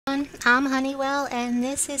everyone, I'm Honeywell, and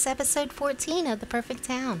this is episode 14 of The Perfect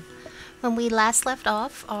Town. When we last left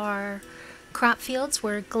off, our crop fields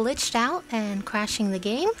were glitched out and crashing the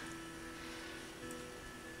game.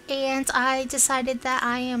 And I decided that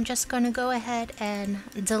I am just going to go ahead and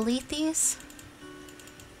delete these,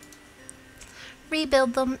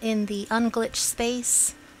 rebuild them in the unglitched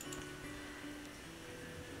space,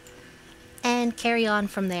 and carry on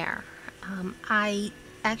from there. I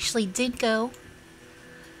actually did go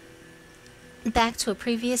back to a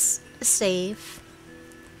previous save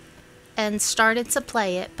and started to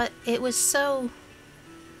play it, but it was so...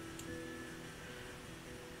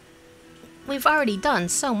 We've already done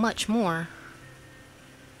so much more.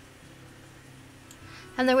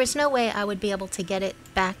 And there was no way I would be able to get it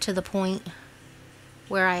back to the point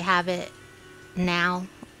where I have it now.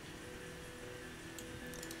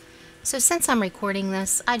 So since I'm recording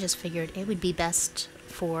this, I just figured it would be best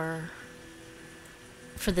for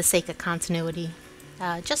the sake of continuity,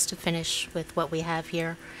 just to finish with what we have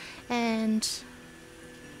here. And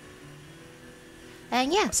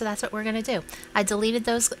yeah, so that's what we're gonna do. I deleted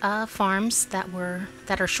those farms that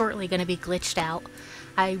are shortly gonna be glitched out.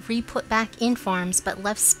 I re-put back in farms, but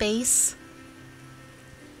left space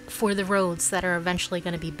for the roads that are eventually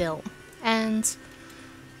gonna be built. And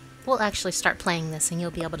we'll actually start playing this, and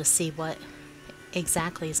you'll be able to see what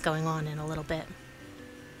exactly is going on in a little bit.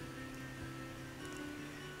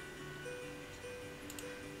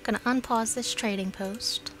 Gonna unpause this trading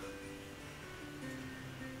post.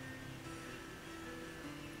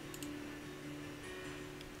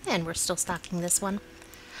 And we're still stocking this one.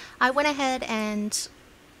 I went ahead and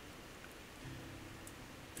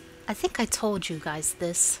I think I told you guys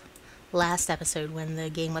this last episode when the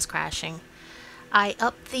game was crashing. I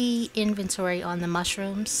upped the inventory on the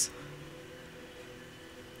mushrooms,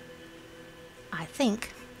 I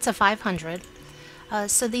think, to 500.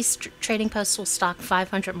 So these trading posts will stock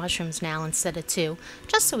 500 mushrooms now instead of 2,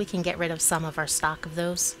 just so we can get rid of some of our stock of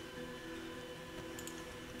those.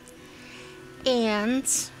 And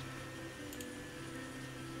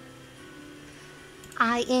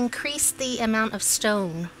I increased the amount of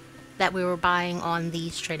stone that we were buying on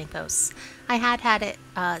these trading posts. I had it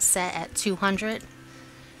set at 200.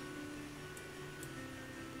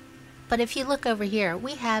 But if you look over here,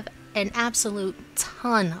 we have an absolute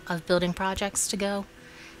ton of building projects to go,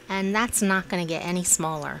 and that's not going to get any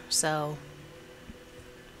smaller. So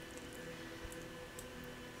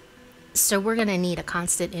we're going to need a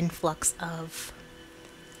constant influx of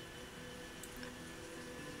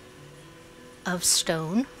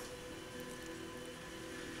stone.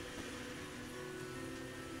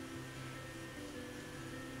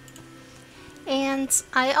 And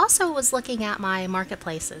I also was looking at my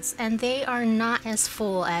marketplaces, and they are not as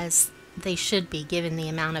full as they should be given the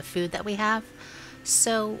amount of food that we have.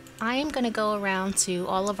 So I am going to go around to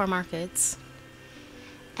all of our markets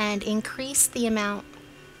and increase the amount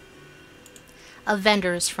of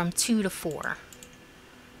vendors from 2 to 4.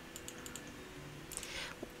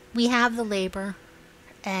 We have the labor,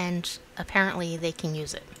 and apparently they can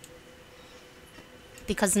use it,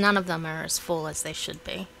 because none of them are as full as they should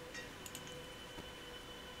be.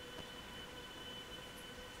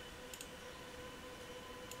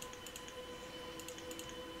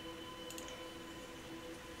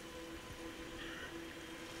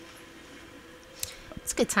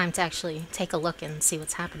 It's a good time to actually take a look and see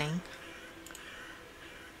what's happening.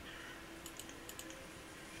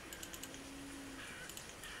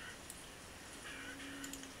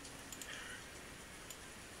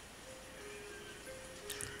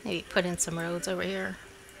 Maybe put in some roads over here.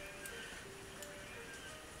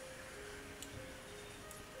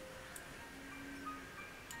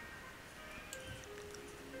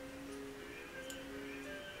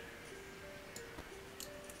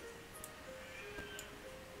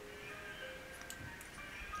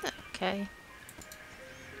 Okay.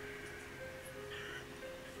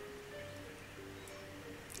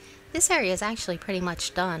 This area is actually pretty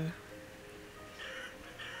much done.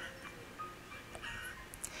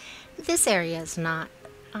 This area is not.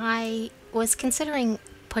 I was considering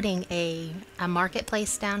putting a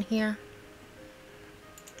marketplace down here.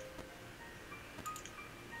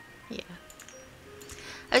 Yeah.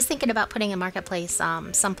 I was thinking about putting a marketplace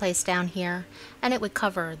someplace down here, and it would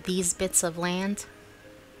cover these bits of land.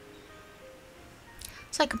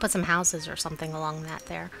 So I could put some houses or something along that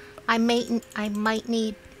there. I might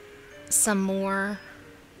need some more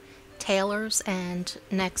tailors, and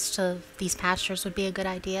next to these pastures would be a good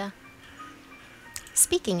idea.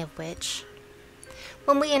 Speaking of which,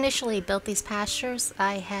 when we initially built these pastures,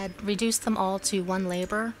 I had reduced them all to 1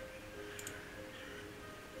 labor,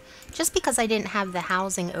 just because I didn't have the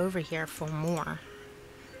housing over here for more.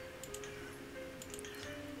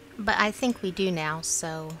 But I think we do now,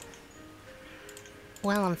 so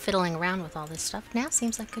while I'm fiddling around with all this stuff, now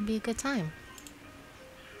seems like could be a good time.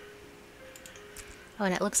 Oh,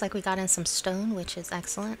 and it looks like we got in some stone, which is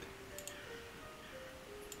excellent.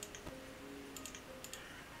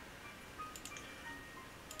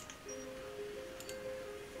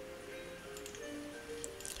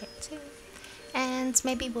 Okay, 2. And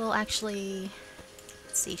maybe we'll actually,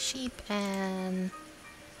 let's see, sheep and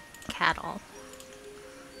cattle.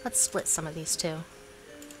 Let's split some of these too.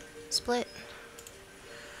 Split.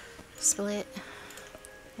 Split.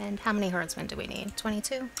 And how many herdsmen do we need?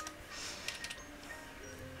 22?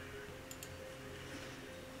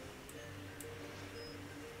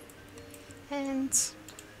 And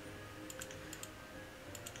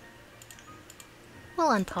we'll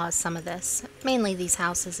unpause some of this. Mainly these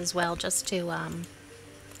houses as well, just to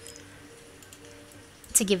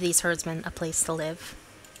give these herdsmen a place to live.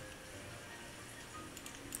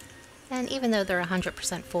 And even though they're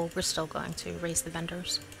 100% full, we're still going to raise the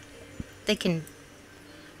vendors. They can,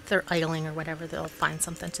 if they're idling or whatever, they'll find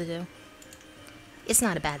something to do. It's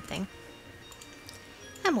not a bad thing.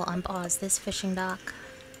 And we'll unpause this fishing dock.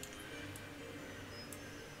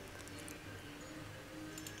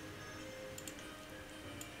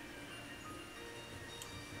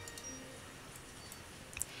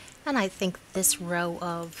 And I think this row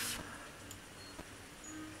of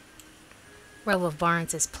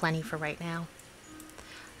barns is plenty for right now.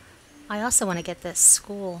 I also want to get this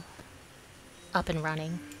school up and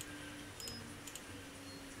running.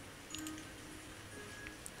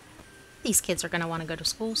 These kids are going to want to go to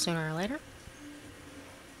school sooner or later.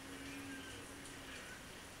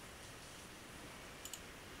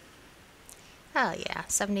 Oh yeah,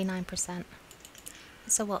 79%.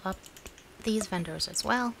 So we'll up these vendors as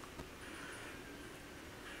well.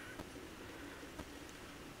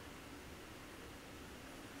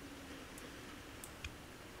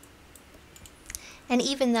 And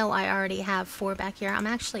even though I already have 4 back here, I'm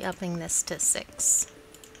actually upping this to 6.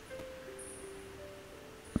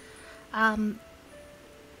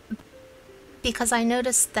 Because I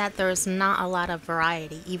noticed that there's not a lot of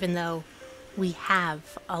variety, even though we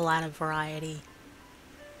have a lot of variety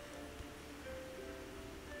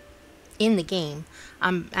in the game.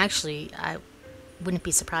 I wouldn't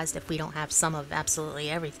be surprised if we don't have some of absolutely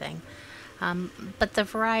everything. But the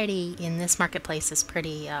variety in this marketplace is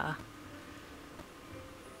pretty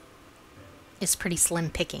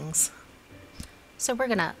slim pickings. So we're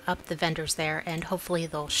gonna up the vendors there, and hopefully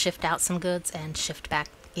they'll shift out some goods and shift back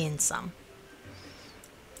in some.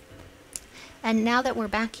 And now that we're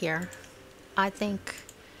back here, I think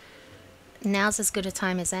now's as good a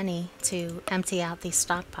time as any to empty out these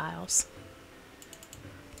stockpiles.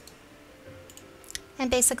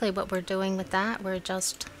 And basically what we're doing with that, we're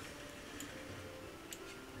just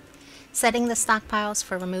setting the stockpiles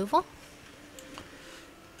for removal.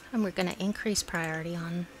 And we're going to increase priority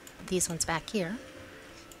on these ones back here.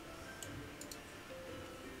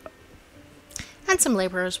 And some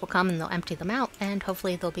laborers will come and they'll empty them out, and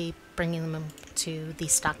hopefully they'll be bringing them to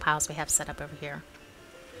these stockpiles we have set up over here.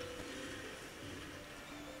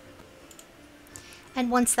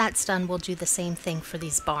 And once that's done, we'll do the same thing for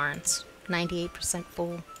these barns. 98%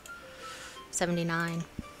 full, 79.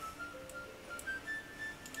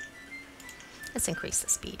 Let's increase the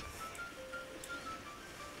speed.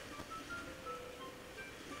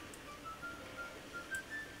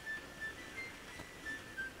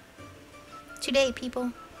 Today,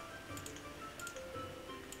 people.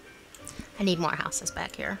 I need more houses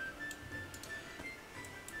back here.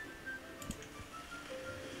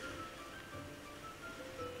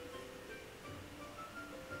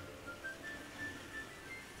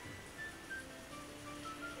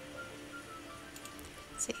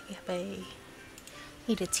 Let's see, we have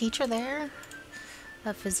need a teacher there,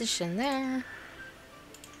 a physician there.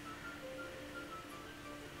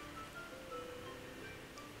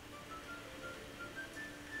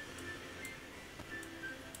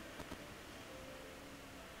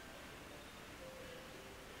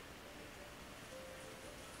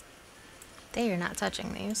 They are not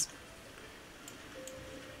touching these.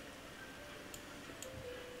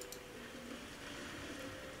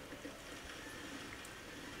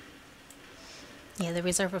 Yeah, the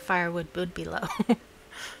reserve of firewood would be low.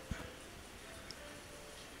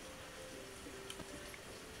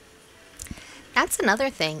 That's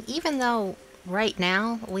another thing. Even though right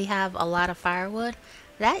now we have a lot of firewood,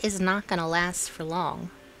 that is not going to last for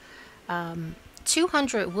long.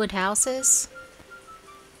 200 wood houses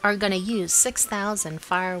are going to use 6,000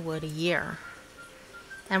 firewood a year.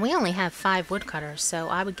 And we only have 5 woodcutters, so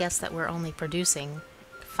I would guess that we're only producing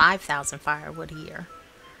 5,000 firewood a year.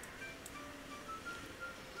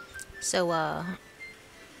 So,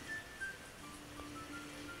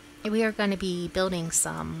 we are going to be building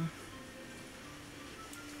some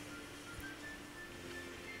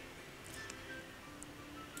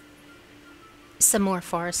more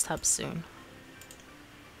forest hubs soon.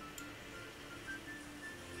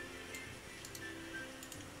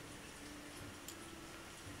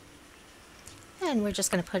 And we're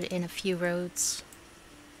just going to put in a few roads.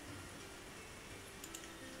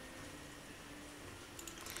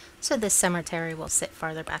 So this cemetery will sit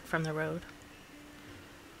farther back from the road.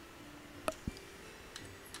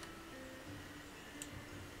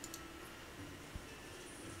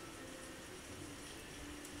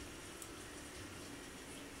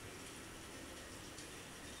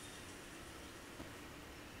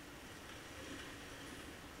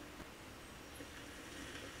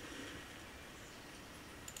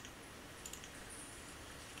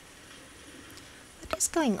 What is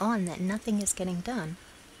going on that nothing is getting done?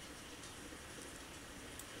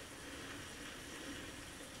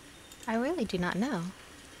 I really do not know.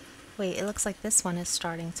 Wait, it looks like this one is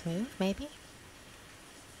starting to move, maybe?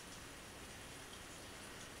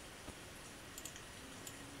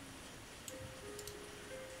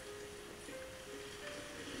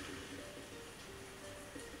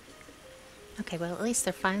 Okay, well at least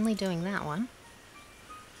they're finally doing that one.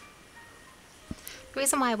 The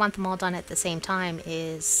reason why I want them all done at the same time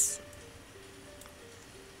is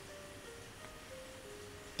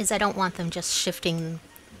I don't want them just shifting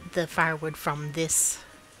the firewood from this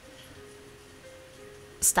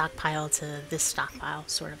stockpile to this stockpile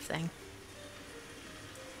sort of thing.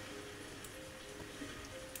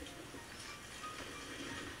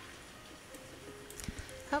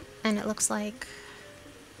 Oh, and it looks like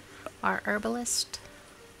our herbalist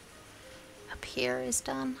up here is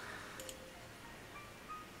done.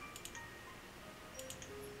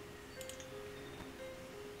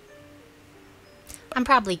 I'm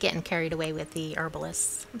probably getting carried away with the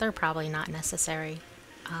herbalists. They're probably not necessary.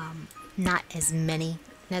 Not as many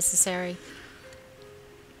necessary.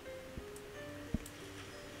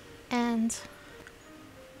 And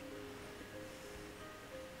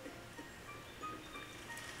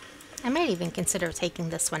I might even consider taking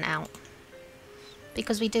this one out,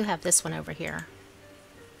 because we do have this one over here.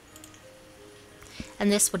 And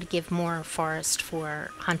this would give more forest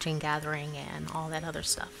for hunting, gathering, and all that other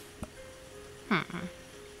stuff.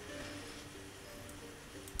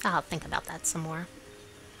 I'll think about that some more.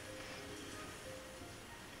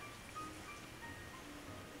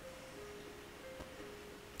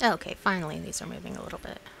 Okay, finally these are moving a little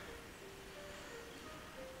bit.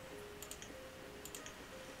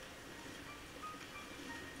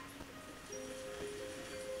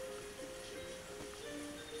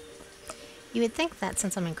 You would think that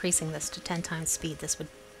since I'm increasing this to 10 times speed, this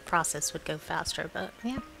process would go faster, but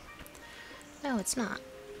yeah. No, it's not.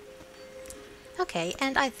 Okay,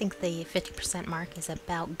 and I think the 50% mark is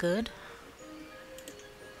about good.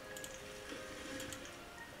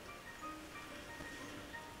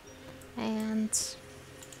 And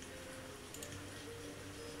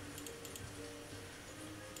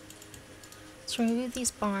let's remove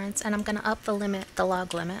these barns, and I'm going to up the limit, the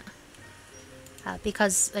log limit,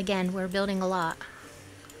 because again, we're building a lot.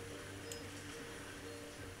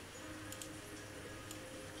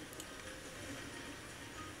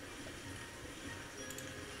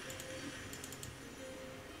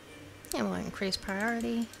 And we'll increase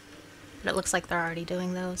priority, but it looks like they're already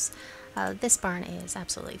doing those. This barn is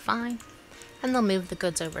absolutely fine, and they'll move the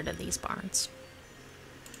goods over to these barns.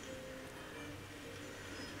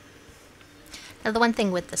 Now the one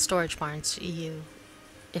thing with the storage barns,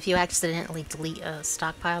 if you accidentally delete a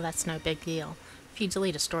stockpile, that's no big deal. If you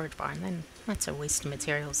delete a storage barn, then that's a waste of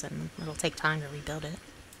materials and it'll take time to rebuild it.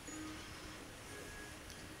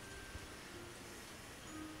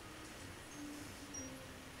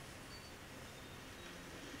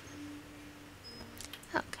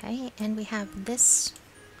 Okay, and we have this.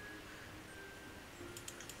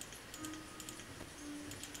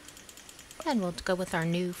 And we'll go with our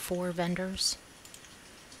new 4 vendors.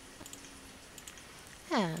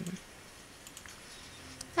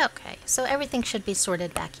 Okay, so everything should be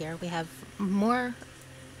sorted back here. We have more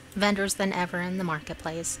vendors than ever in the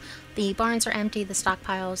marketplace. The barns are empty, the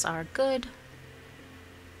stockpiles are good.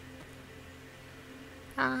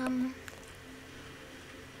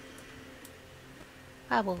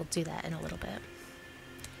 We'll do that in a little bit.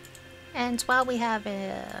 And while we have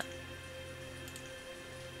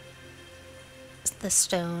the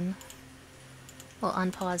stone, we'll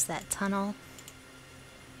unpause that tunnel.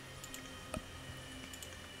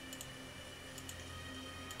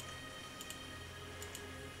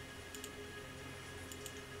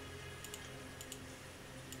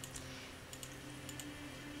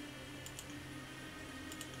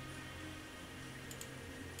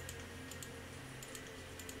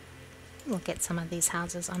 We'll get some of these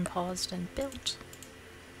houses unpaused and built.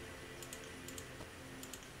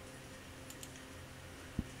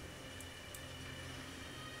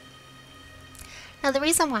 Now the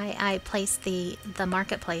reason why I placed the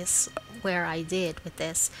marketplace where I did with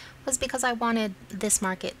this was because I wanted this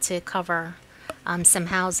market to cover some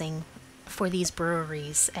housing for these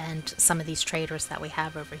breweries and some of these traders that we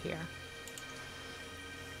have over here.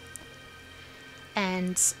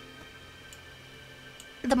 And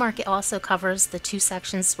the market also covers the two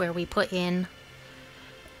sections where we put in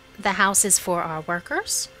the houses for our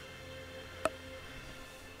workers.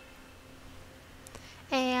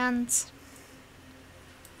 And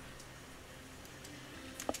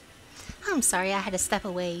I'm sorry, I had to step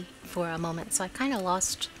away for a moment, so I kind of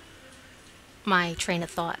lost my train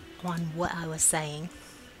of thought on what I was saying.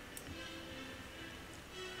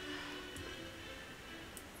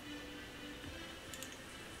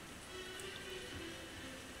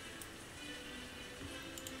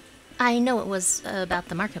 I know it was about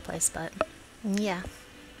the marketplace, but yeah.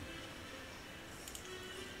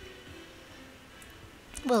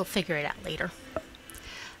 We'll figure it out later.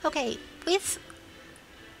 Okay, with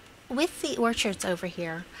the orchards over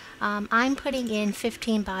here, I'm putting in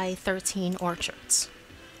 15 by 13 orchards.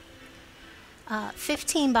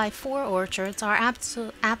 15 by 4 orchards are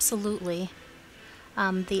absolutely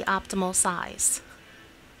the optimal size.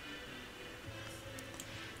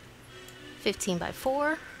 15 by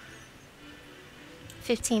 4,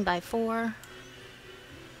 15 by 4,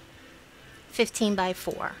 15 by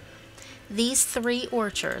 4. These 3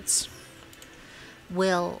 orchards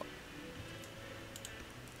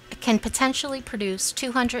can potentially produce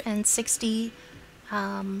 260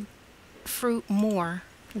 fruit more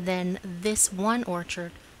than this one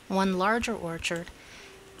orchard, one larger orchard,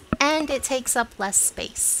 and it takes up less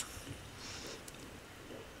space.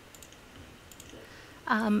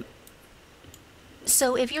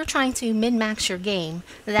 So if you're trying to min-max your game,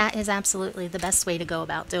 that is absolutely the best way to go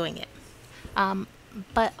about doing it.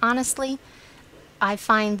 But honestly, I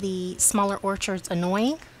find the smaller orchards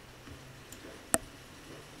annoying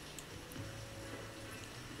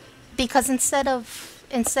because instead of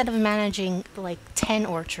managing like 10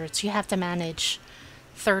 orchards, you have to manage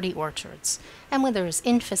 30 orchards. And when there's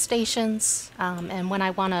infestations, and when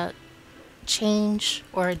I want to change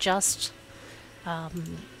or adjust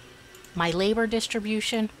my labor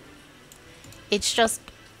distribution, it's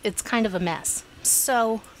kind of a mess.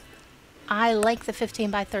 So I like the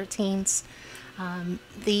 15 by 13s.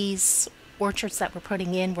 These orchards that we're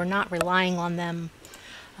putting in, we're not relying on them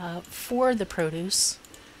for the produce.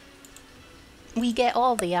 We get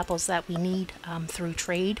all the apples that we need through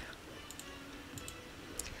trade.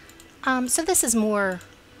 So this is more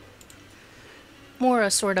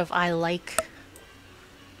a sort of I like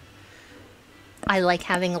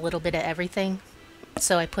having a little bit of everything,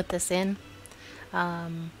 so I put this in.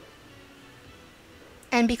 And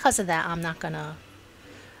because of that, I'm not gonna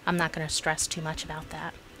stress too much about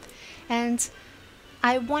that. And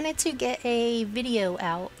I wanted to get a video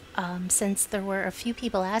out since there were a few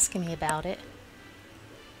people asking me about it.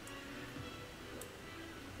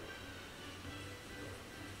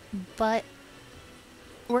 But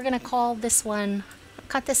we're gonna cut this one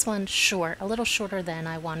short, a little shorter than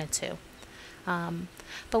I wanted to.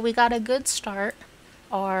 But we got a good start.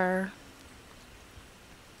 Our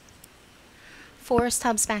forest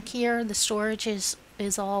hubs back here, the storage is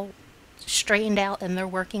all straightened out and they're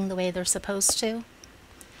working the way they're supposed to.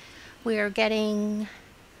 We're getting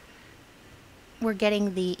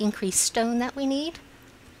the increased stone that we need.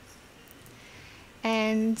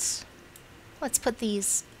 And let's put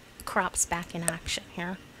these crops back in action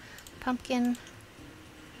here. Pumpkin,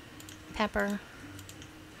 pepper,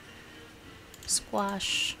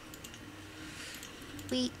 squash,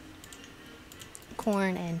 wheat,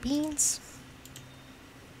 corn, and beans.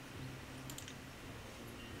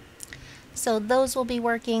 So those will be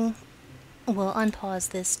working. We'll unpause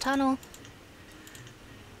this tunnel.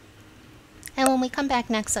 And when we come back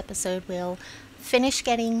next episode, we'll finish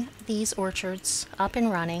getting these orchards up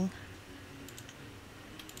and running.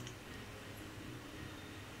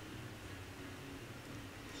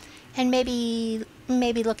 And maybe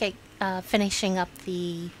look at finishing up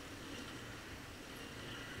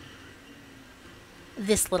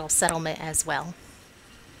this little settlement as well.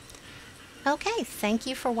 Okay, thank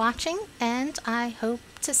you for watching, and I hope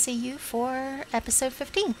to see you for episode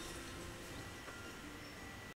 15.